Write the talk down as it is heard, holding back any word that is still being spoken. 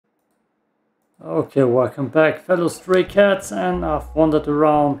Okay, welcome back, fellow stray cats, and I've wandered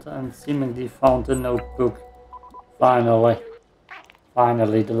around and seemingly found a notebook. Finally,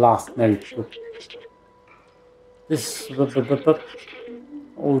 the last notebook. This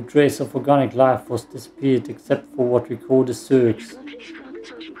old trace of organic life was disappeared except for what we call the Zurks.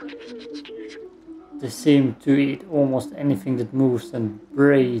 They seem to eat almost anything that moves and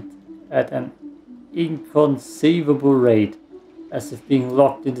breed at an inconceivable rate, as if being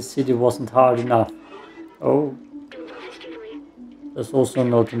locked in the city wasn't hard enough. Oh, there's also a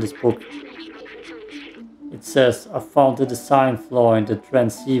note in this book. It says, I found a design flaw in the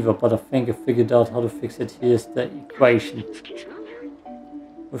transceiver, but I think I figured out how to fix it. Here's the equation.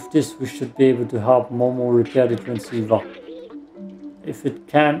 With this, we should be able to help Momo repair the transceiver. If it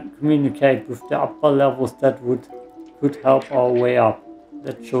can communicate with the upper levels, that could help our way up.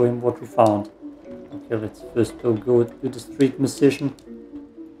 Let's show him what we found. Okay, let's first go to the street musician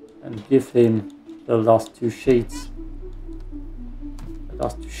and give him the last two sheets. The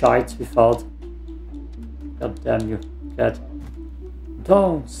last two shites we found. God damn you, cat.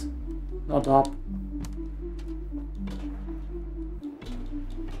 Don't! Not up.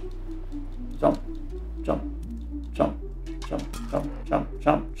 Jump, jump, jump, jump, jump, jump,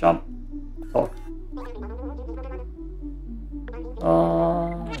 jump, jump. Talk.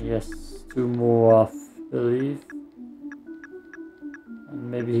 Yes, two more, I believe. And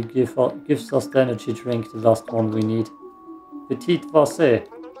maybe he gives us the energy drink, the last one we need. Petite Vasse.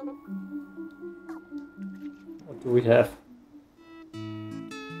 What do we have?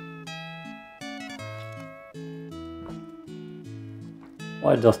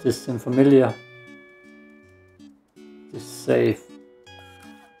 Why does this seem familiar? This safe.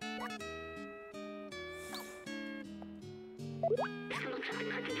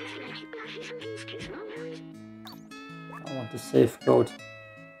 I want the safe code.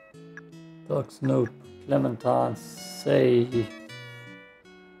 Dog's note. Clementine say.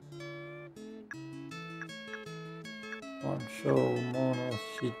 One show, mono,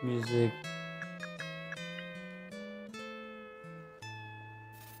 sheet music.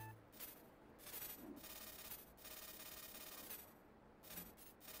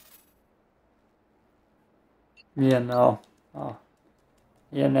 Yeah, no. Oh.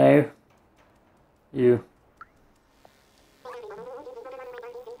 Yeah, no. You.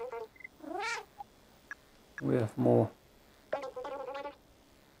 We have more.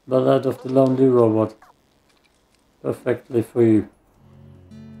 Ballad of the Lonely Robot. Perfectly for you.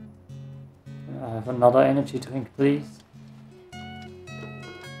 Can I have another energy drink, please?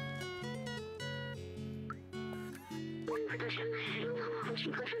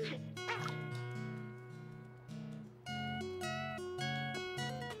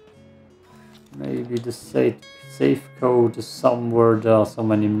 Maybe the safe code is somewhere. There are so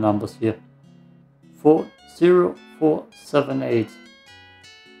many numbers here. 40478.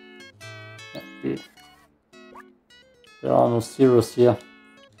 Yeah, there are no zeros here.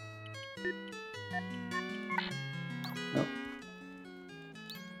 No.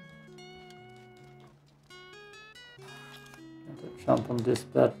 And I jump on this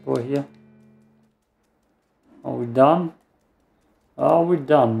bad boy here. Are we done? Are we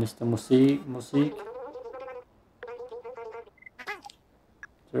done, Mr. Musik?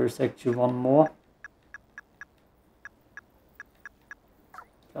 There is actually one more.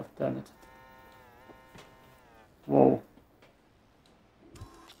 God damn it. Whoa.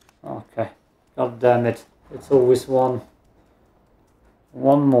 Okay. God damn it. It's always one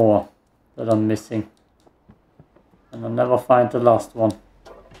more that I'm missing. And I'll never find the last one.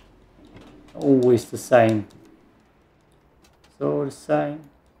 Always the same. So the same.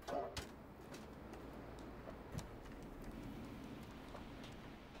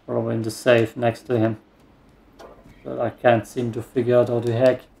 Probably in the safe next to him. But I can't seem to figure out how the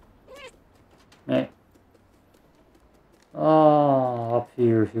heck. Hey. Oh, up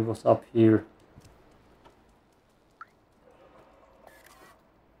here. He was up here.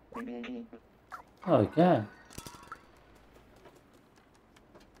 Oh, again.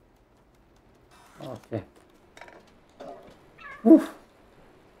 Okay. Whew.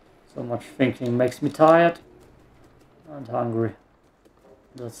 So much thinking makes me tired and hungry.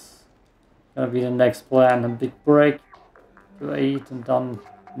 That's gonna be the next plan. A big break to eat and done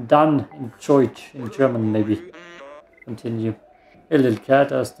in Deutsch, in German maybe. Continue. Hey little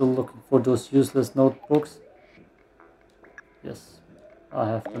cat, are you still looking for those useless notebooks? Yes, I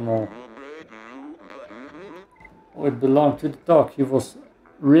have them all. Oh, it belonged to the dog. He was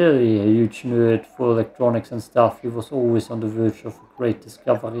really a huge nerd for electronics and stuff. He was always on the verge of a great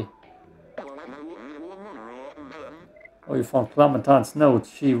discovery. Oh, you found Clementine's note.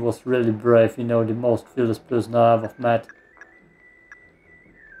 She was really brave, you know, the most fearless person I ever met.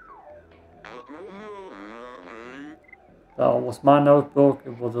 That was my notebook.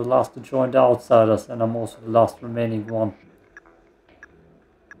 It was the last to join the outsiders, and I'm also the last remaining one.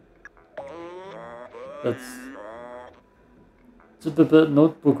 That's the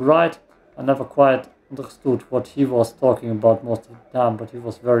notebook, right? I never quite understood what he was talking about most of the time, but he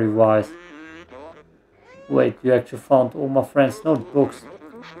was very wise. Wait, you actually found all my friends' notebooks?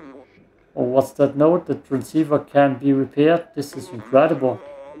 Oh, what's that note? The transceiver can be repaired? This is incredible.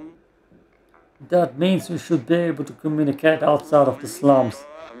 That means we should be able to communicate outside of the slums.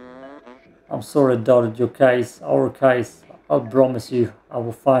 I'm sorry I doubted your case, our case. I'll promise you I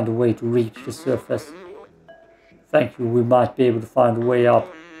will find a way to reach the surface. Thank you, we might be able to find a way up.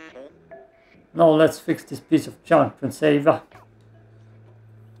 Now let's fix this piece of junk, transceiver.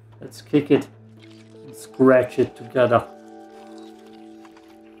 Let's kick it and scratch it together.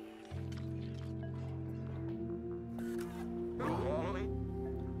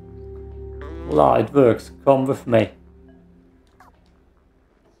 Voila, it works. Come with me.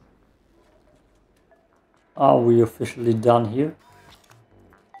 Are we officially done here?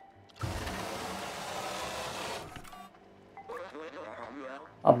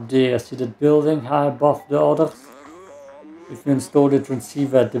 Up there, see that building high above the others? If we install the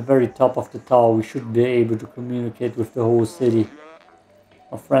transceiver at the very top of the tower, we should be able to communicate with the whole city.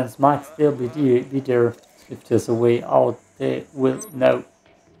 Our friends might still be there. If there's a way out, they will know.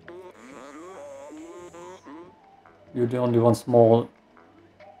 You're the only one small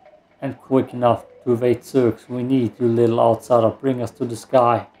and quick enough to evade Zurks. We need you, little outsider. Bring us to the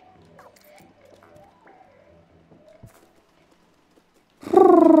sky.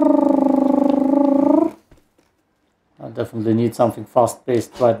 I definitely need something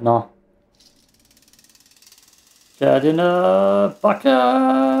fast-paced right now. Get in a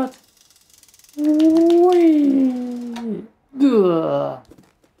bucket! Whee! Ugh.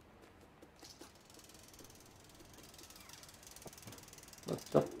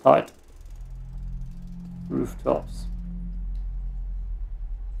 Looked up tight. Rooftops.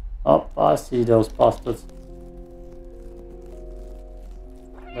 Oh, I see those bastards.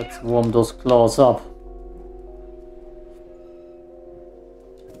 Let's warm those claws up.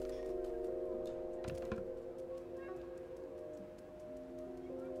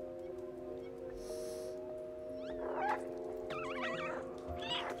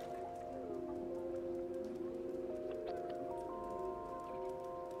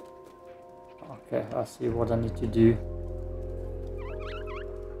 Okay, I see what I need to do.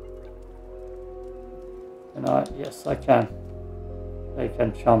 And yes, I can. I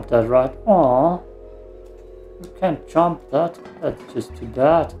can jump that, right? Aww. You can't jump that. That's just too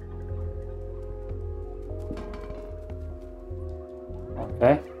bad.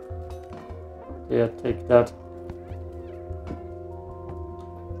 Okay. Yeah, take that.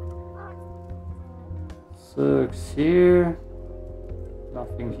 Zurks here.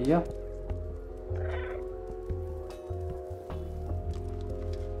 Nothing here.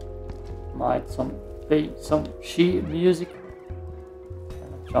 Might be some sheet music.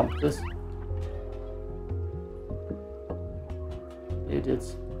 Jump this.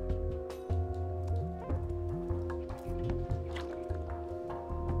 Idiots.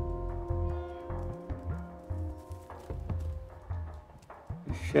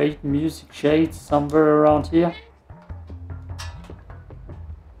 Shade music shades somewhere around here.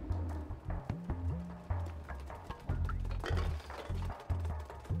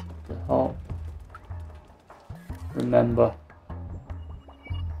 The hell. Remember.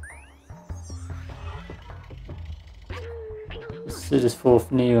 The city's full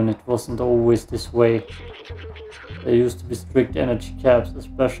of neon. It wasn't always this way. There used to be strict energy caps,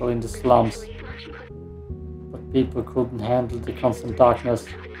 especially in the slums. But people couldn't handle the constant darkness.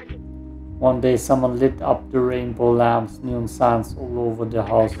 One day someone lit up the rainbow lamps, neon signs all over the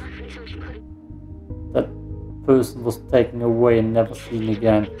house. That person was taken away and never seen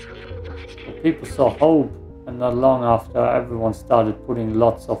again. But people saw hope, and not long after, everyone started putting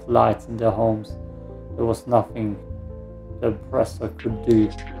lots of lights in their homes. There was nothing the oppressor could do.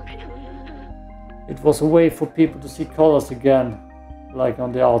 It was a way for people to see colors again, like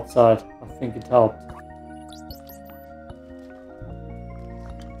on the outside. I think it helped.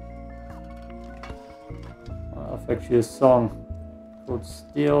 I have actually a song called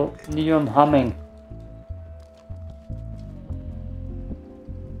Still Neon Humming,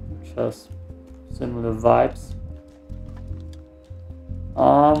 which has similar vibes.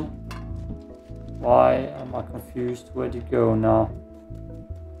 Why am I confused? Where to go now?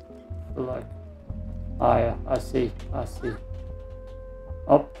 I feel like Ah yeah, I see, I see.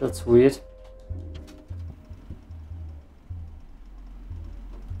 Oh, that's weird.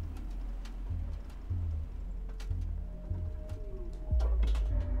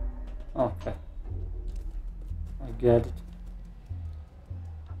 Okay. I get it.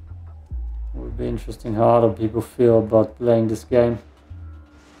 Would be interesting how other people feel about playing this game.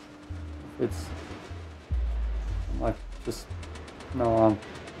 If it's... I might just... No, I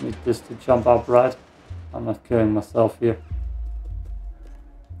need this to jump up, right? I'm not killing myself here.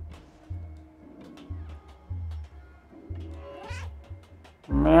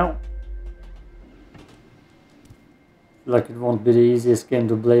 Meow. Feel like it won't be the easiest game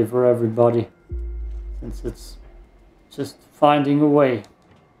to play for everybody, since it's just finding a way,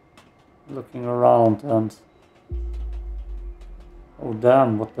 looking around and... Oh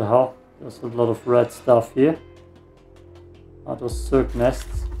damn, what the hell? There's a lot of red stuff here. Are those Zurk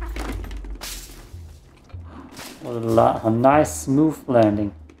nests? What a nice smooth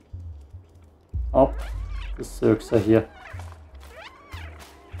landing. Oh, the Zurks are here.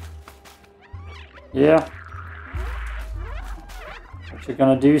 Yeah. What you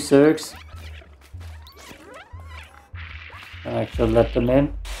gonna do, Zurks? Can I actually let them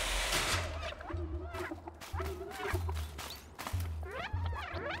in?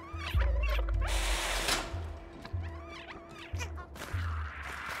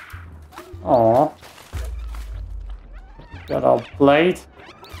 Aww. Got our plate.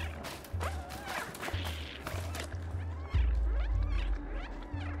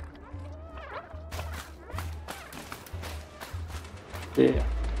 There.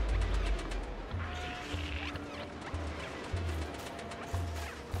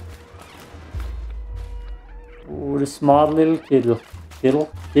 Oh, the smart little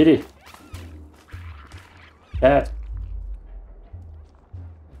kitty. Cat.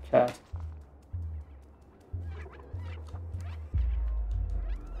 Cat.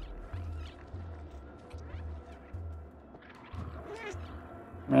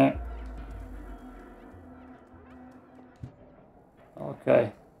 Meh.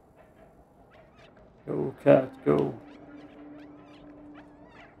 Okay. Go, cat, go.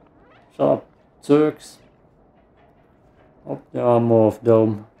 Shut up, Zurks. Oh, there are more of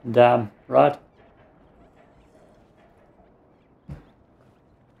them. Damn, right?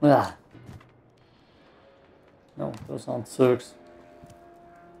 Ah. No, those aren't Zurks.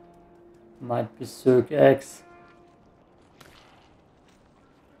 Might be Zurk eggs.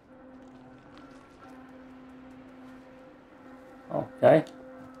 Okay.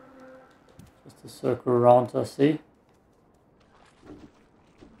 Just a circle around, I see.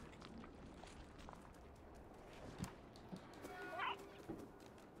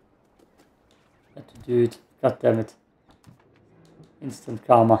 Had to do it. God damn it. Instant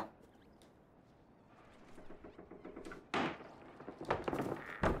karma.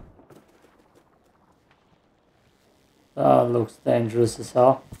 That looks dangerous as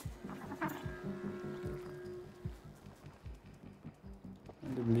hell.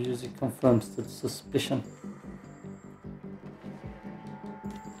 And the music confirms that suspicion.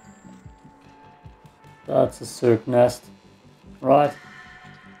 That's a Zurk nest, right?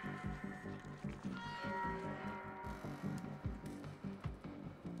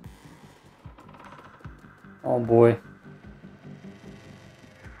 Oh boy.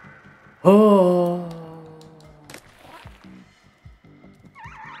 Oh.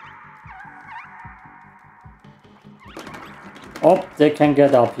 Oh, they can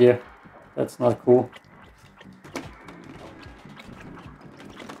get up here. That's not cool.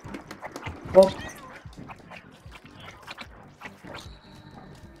 Oh.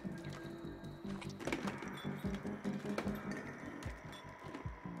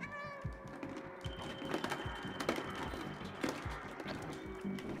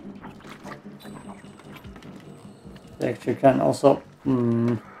 They actually can also...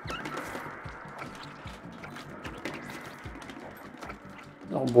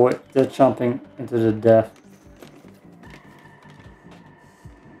 Oh boy, they're jumping into the death.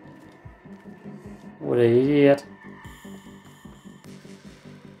 What an idiot.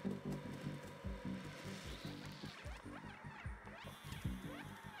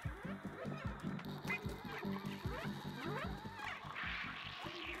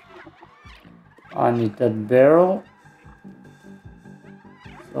 I need that barrel.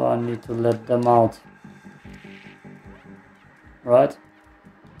 So I need to let them out. Right?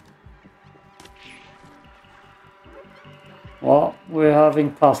 Well, we're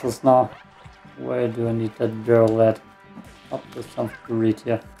having puzzles now. Where do I need that barrel at? Oh, there's something to read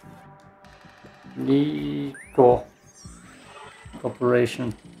here.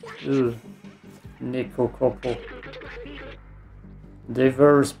 Cooperation. Ugh. Nickel couple. They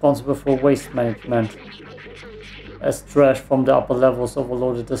were responsible for waste management. As trash from the upper levels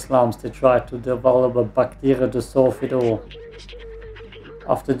overloaded the slums, they tried to develop a bacteria to solve it all.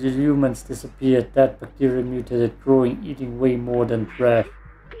 After the humans disappeared, that bacteria mutated, growing, eating way more than trash.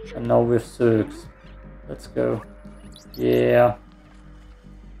 And now we're Zurks. Let's go. Yeah.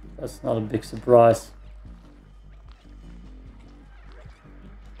 That's not a big surprise.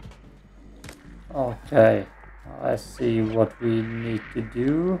 Okay. I see what we need to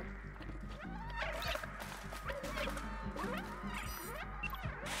do.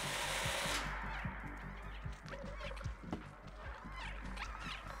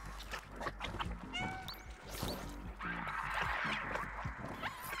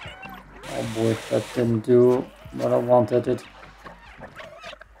 Oh boy, that didn't do what I wanted it.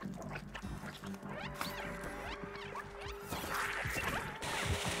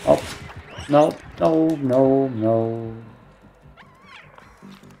 Oh, no, no, no, no.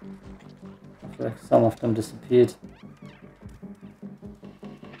 I feel like some of them disappeared.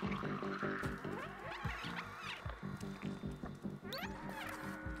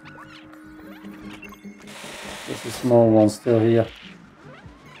 There's a small one still here.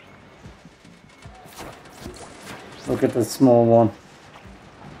 Look at the small one.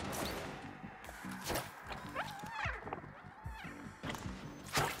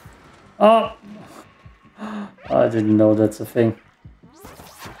 Oh! I didn't know that's a thing.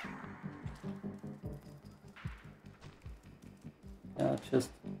 Yeah, just...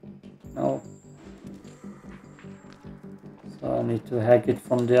 no. So I need to hack it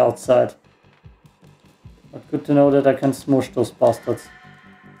from the outside. But good to know that I can smush those bastards.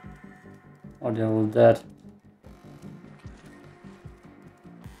 Oh, they're all dead.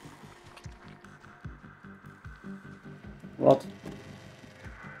 What?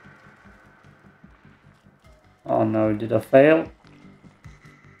 Oh no, did I fail?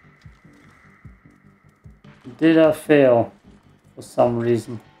 Did I fail? For some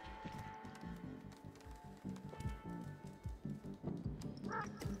reason.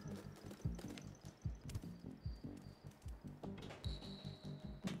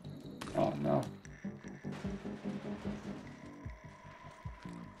 Oh no.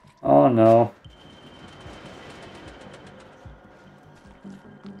 Oh no.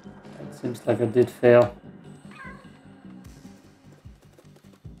 It seems like I did fail.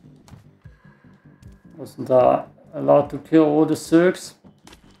 Wasn't I allowed to kill all the Zurks?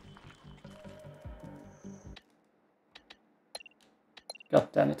 God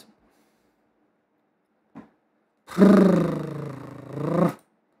damn it.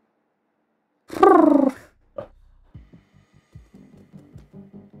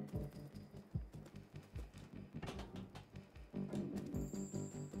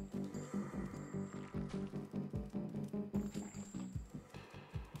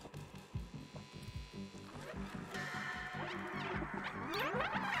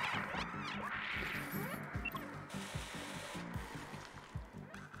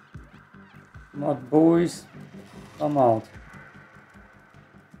 Not boys, come out.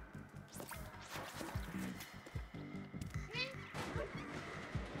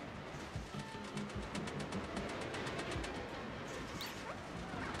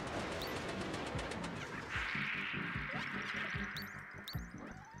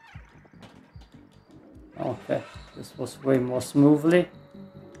 Okay, this was way more smoothly.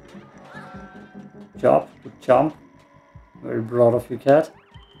 Good jump. Very broad of you, cat.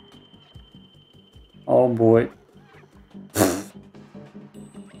 Oh boy.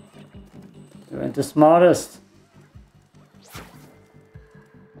 You ain't the smartest.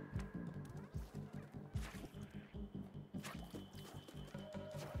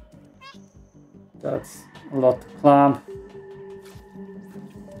 That's a lot to climb.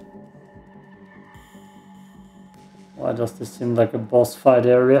 Why does this seem like a boss fight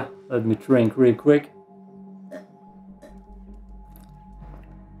area? Let me drink real quick.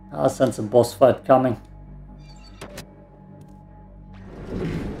 I sense a boss fight coming.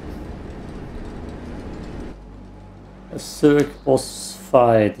 A Zurk boss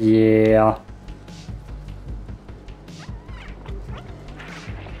fight, yeah.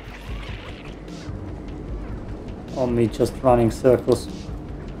 Or me just running circles.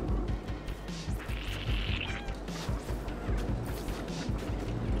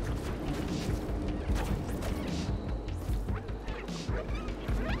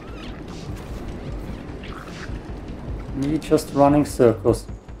 Me just running circles.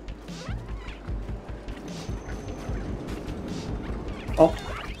 Oh.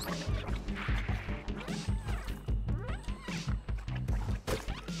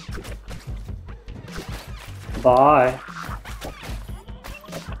 Bye.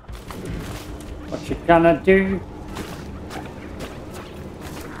 What you gonna do?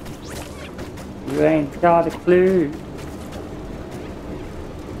 You ain't got a clue.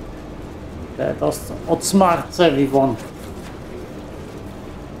 That outsmarts everyone.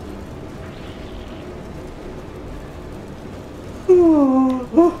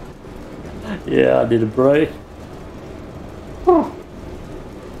 Yeah, I need a break.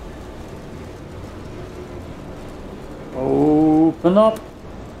 Open up.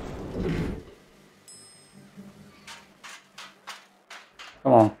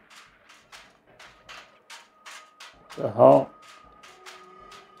 Come on. The hell?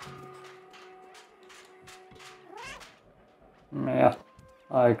 Yeah,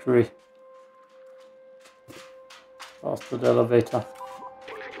 I agree. Faster the elevator.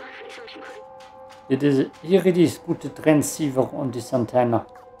 Hier ist die gute Transceiver und die Antenne.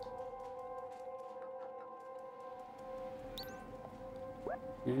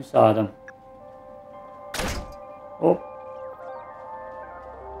 Use Adam. Oh.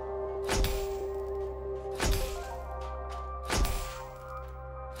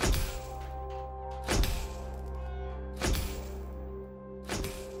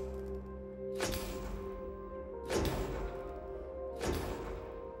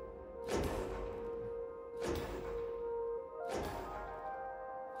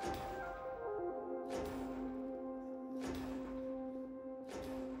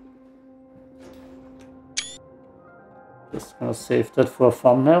 Just gonna save that for a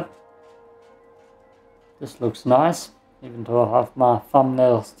thumbnail. This looks nice, even though I have my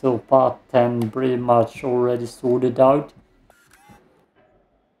thumbnail still part 10 pretty much already sorted out.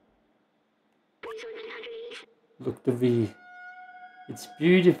 Look the view. It's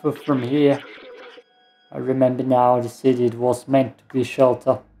beautiful from here. I remember now the city, it was meant to be a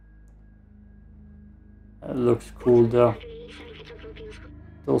shelter. It looks cool though.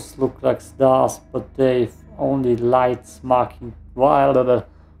 Those look like stars, but they've only lights marking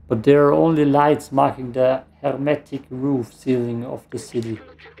but there are only lights marking the hermetic roof ceiling of the city.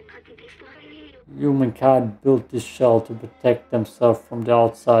 Humankind built this shell to protect themselves from the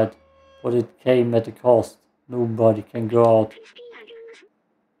outside, but it came at a cost. Nobody can go out.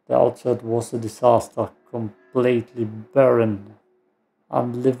 The outside was a disaster, completely barren,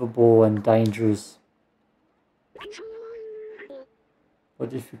 unlivable and dangerous.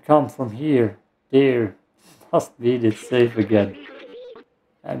 But if you come from here, there must be it safe again.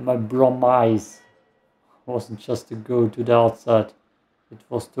 And my promise wasn't just to go to the outside, it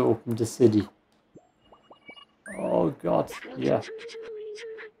was to open the city. Oh god, yeah.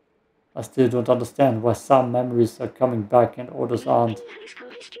 I still don't understand why some memories are coming back and others aren't.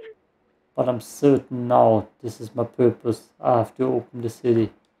 But I'm certain now this is my purpose. I have to open the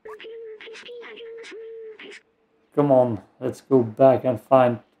city. Come on, let's go back and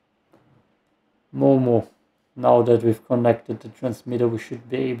find Momo. Now that we've connected the transmitter, we should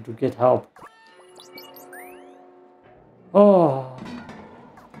be able to get help. Oh,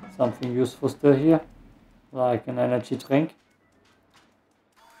 something useful still here, like an energy drink.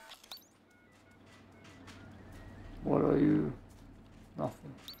 What are you?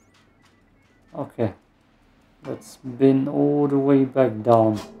 Nothing. Okay, let's spin all the way back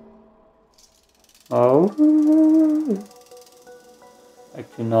down. Oh,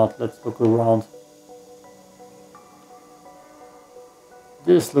 actually not. Let's look around.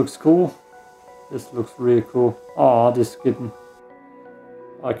 This looks cool. This looks really cool. Ah, this kitten.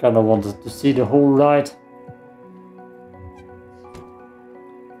 I kind of wanted to see the whole ride.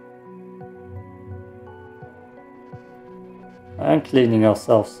 And cleaning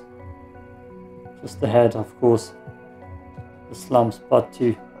ourselves. Just ahead, of course. The slums part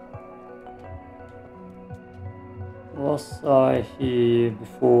 2. Was I here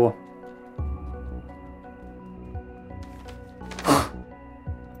before?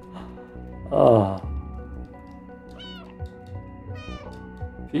 Ah.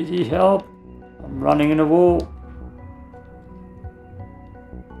 PD help! I'm running in a wall.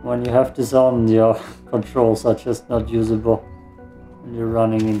 When you have this on, your controls are just not usable. When you're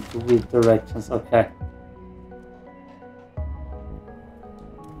running into weird directions, okay.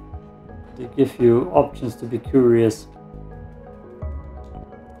 They give you options to be curious.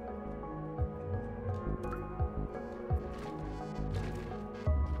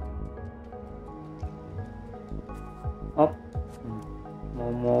 Oh,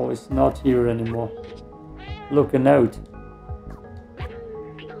 Momo is not here anymore. Look a note.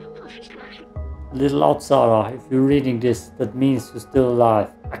 Little outsider, if you're reading this, that means you're still alive.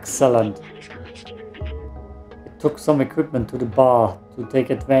 Excellent. A took some equipment to the bar to take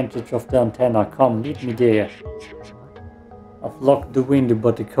advantage of the antenna. Come, lead me there. I've locked the window,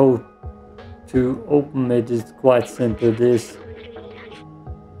 but the code to open it is quite simple. This.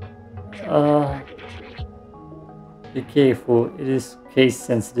 Be careful, it is case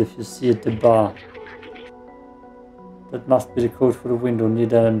sensitive, you see at the bar. That must be the code for the window near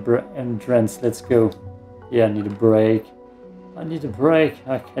the entrance. Let's go. Yeah, I need a break. I need a break.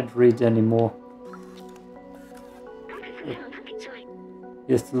 I can't read anymore.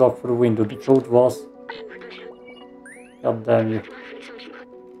 Here's the lock for the window. The code was... God damn you.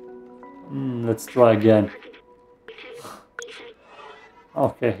 Let's try again.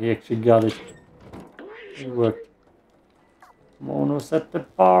 Okay, he actually got it. It worked. Mono's at the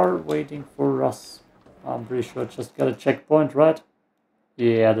bar waiting for us. I'm pretty sure I just got a checkpoint, right?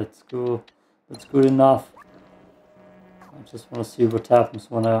 Yeah, that's cool. That's good enough. I just want to see what happens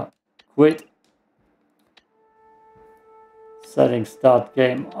when I quit. Settings, start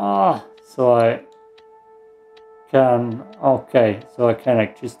game. So I can... Okay, so I can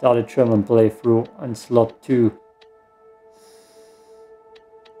actually start a German playthrough in slot 2.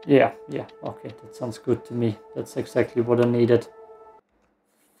 Yeah, okay, that sounds good to me. That's exactly what I needed.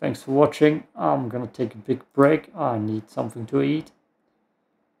 Thanks for watching. I'm gonna take a big break. I need something to eat.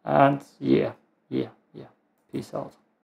 And yeah. Peace out.